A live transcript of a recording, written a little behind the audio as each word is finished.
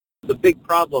The big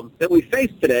problem that we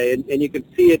face today, and you can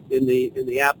see it in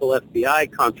the Apple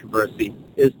FBI controversy,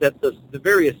 is that the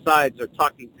various sides are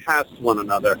talking past one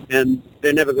another, and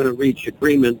they're never going to reach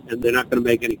agreement, and they're not going to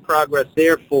make any progress.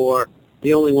 Therefore,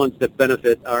 the only ones that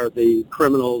benefit are the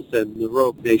criminals and the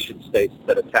rogue nation states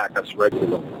that attack us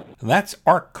regularly. That's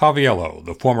Art Coviello,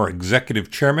 the former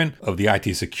executive chairman of the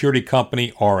IT security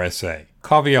company RSA.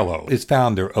 Coviello is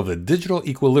founder of the Digital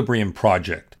Equilibrium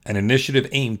Project, an initiative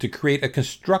aimed to create a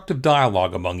constructive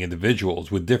dialogue among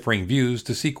individuals with differing views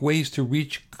to seek ways to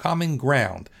reach common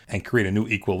ground and create a new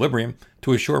equilibrium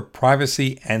to assure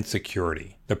privacy and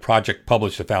security. The project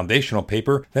published a foundational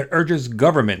paper that urges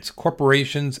governments,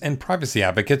 corporations, and privacy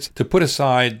advocates to put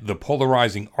aside the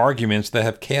polarizing arguments that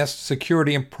have cast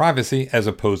security and privacy as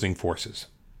opposing forces.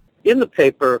 In the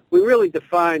paper, we really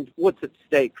defined what's at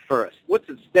stake first. What's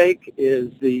at stake is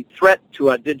the threat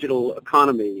to our digital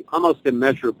economy, almost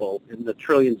immeasurable in the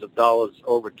trillions of dollars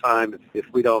over time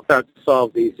if we don't start to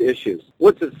solve these issues.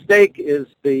 What's at stake is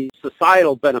the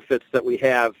societal benefits that we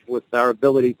have with our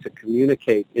ability to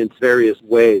communicate in various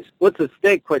ways. What's at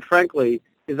stake, quite frankly,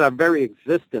 is our very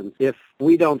existence if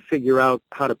we don't figure out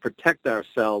how to protect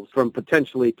ourselves from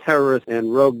potentially terrorists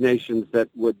and rogue nations that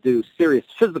would do serious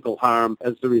physical harm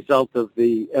as a result of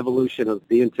the evolution of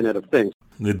the Internet of Things.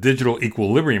 The Digital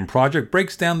Equilibrium Project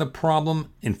breaks down the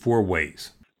problem in 4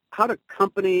 ways. How do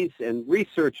companies and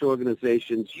research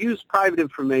organizations use private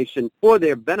information for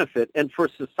their benefit and for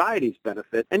society's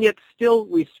benefit, and yet still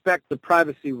respect the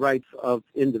privacy rights of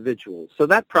individuals? So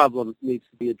that problem needs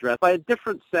to be addressed by a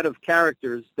different set of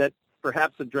characters that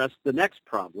perhaps address the next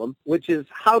problem, which is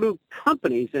how do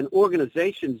companies and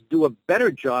organizations do a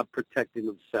better job protecting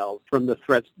themselves from the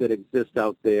threats that exist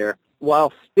out there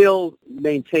while still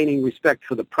maintaining respect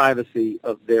for the privacy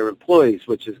of their employees,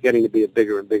 which is getting to be a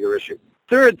bigger and bigger issue.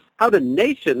 Third, how do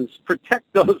nations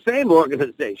protect those same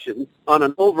organizations on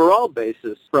an overall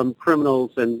basis from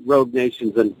criminals and rogue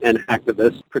nations and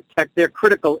activists, protect their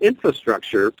critical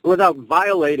infrastructure without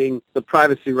violating the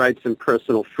privacy rights and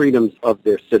personal freedoms of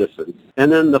their citizens?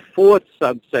 And then the fourth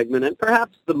subsegment, and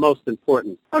perhaps the most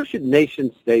important, how should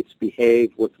nation states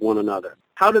behave with one another?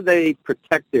 How do they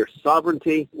protect their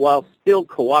sovereignty while still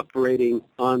cooperating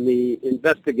on the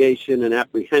investigation and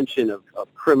apprehension of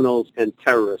criminals and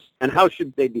terrorists? And how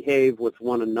should they behave with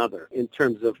one another in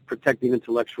terms of protecting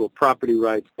intellectual property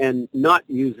rights and not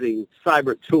using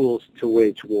cyber tools to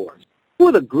wage wars? Who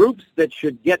are the groups that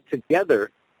should get together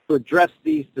to address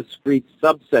these discrete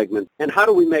subsegments, and how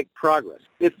do we make progress?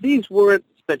 If these weren't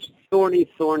such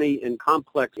thorny and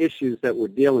complex issues that we're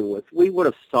dealing with, we would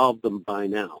have solved them by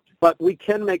now. But we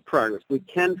can make progress. We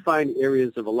can find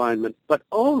areas of alignment, but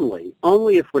only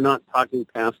if we're not talking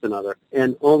past another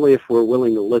and only if we're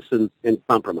willing to listen and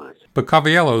compromise. But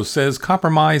Coviello says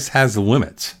compromise has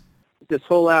limits. This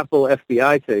whole Apple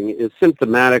FBI thing is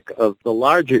symptomatic of the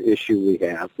larger issue we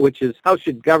have, which is how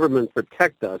should government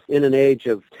protect us in an age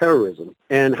of terrorism,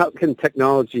 and how can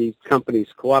technology companies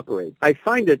cooperate? I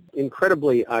find it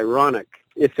incredibly ironic,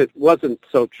 if it wasn't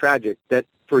so tragic, that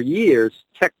for years,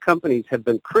 tech companies have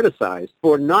been criticized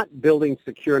for not building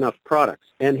secure enough products.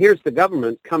 And here's the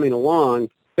government coming along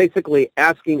basically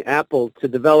asking Apple to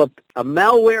develop a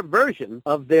malware version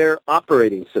of their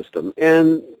operating system.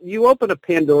 And you open a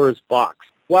Pandora's box.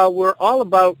 While we're all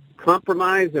about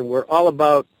compromise and we're all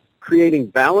about creating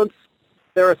balance,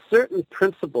 there are certain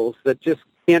principles that just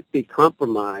can't be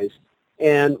compromised,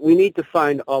 and we need to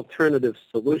find alternative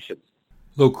solutions.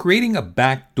 Though creating a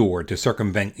backdoor to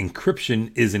circumvent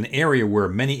encryption is an area where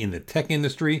many in the tech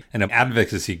industry and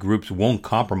advocacy groups won't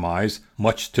compromise,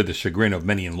 much to the chagrin of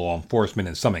many in law enforcement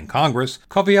and some in Congress,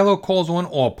 Coviello calls on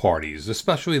all parties,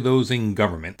 especially those in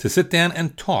government, to sit down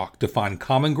and talk to find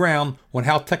common ground on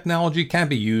how technology can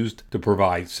be used to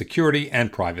provide security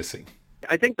and privacy.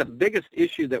 I think the biggest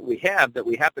issue that we have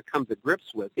to come to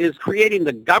grips with is creating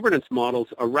the governance models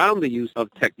around the use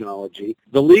of technology,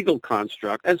 the legal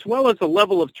construct, as well as a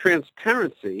level of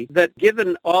transparency that,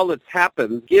 given all that's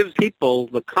happened, gives people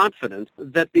the confidence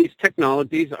that these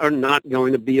technologies are not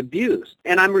going to be abused.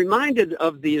 And I'm reminded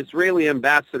of the Israeli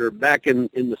ambassador back in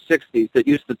the 60s that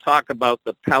used to talk about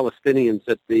the Palestinians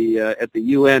at the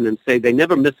UN and say they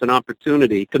never miss an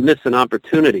opportunity to miss an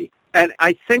opportunity. And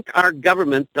I think our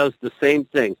government does the same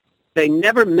thing. They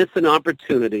never miss an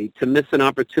opportunity to miss an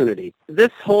opportunity.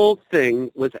 This whole thing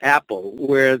with Apple,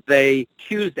 where they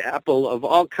accused Apple of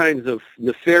all kinds of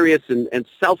nefarious and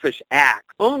selfish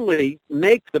acts, only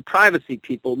makes the privacy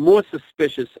people more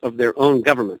suspicious of their own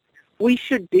government. We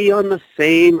should be on the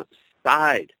same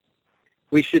side.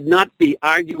 We should not be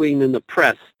arguing in the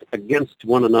press against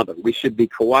one another. We should be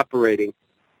cooperating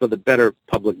for the better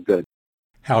public good.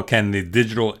 How can the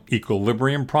Digital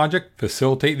Equilibrium Project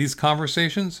facilitate these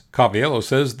conversations? Caviello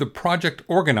says the project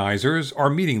organizers are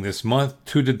meeting this month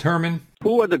to determine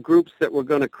who are the groups that we're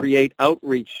going to create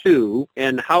outreach to,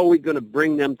 and how are we going to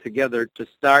bring them together to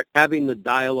start having the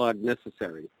dialogue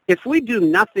necessary. If we do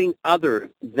nothing other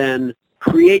than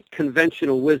create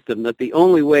conventional wisdom that the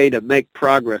only way to make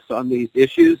progress on these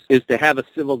issues is to have a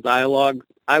civil dialogue,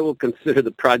 I will consider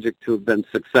the project to have been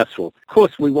successful. Of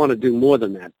course, we want to do more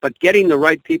than that, but getting the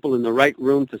right people in the right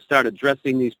room to start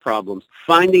addressing these problems,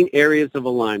 finding areas of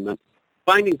alignment,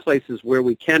 finding places where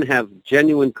we can have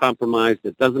genuine compromise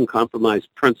that doesn't compromise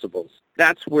principles.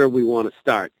 That's where we want to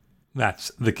start.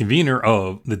 That's the convener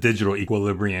of the Digital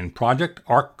Equilibrium Project,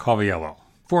 Art Caviello.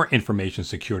 For Information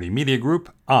Security Media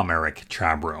Group, I'm Eric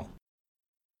Chabrow.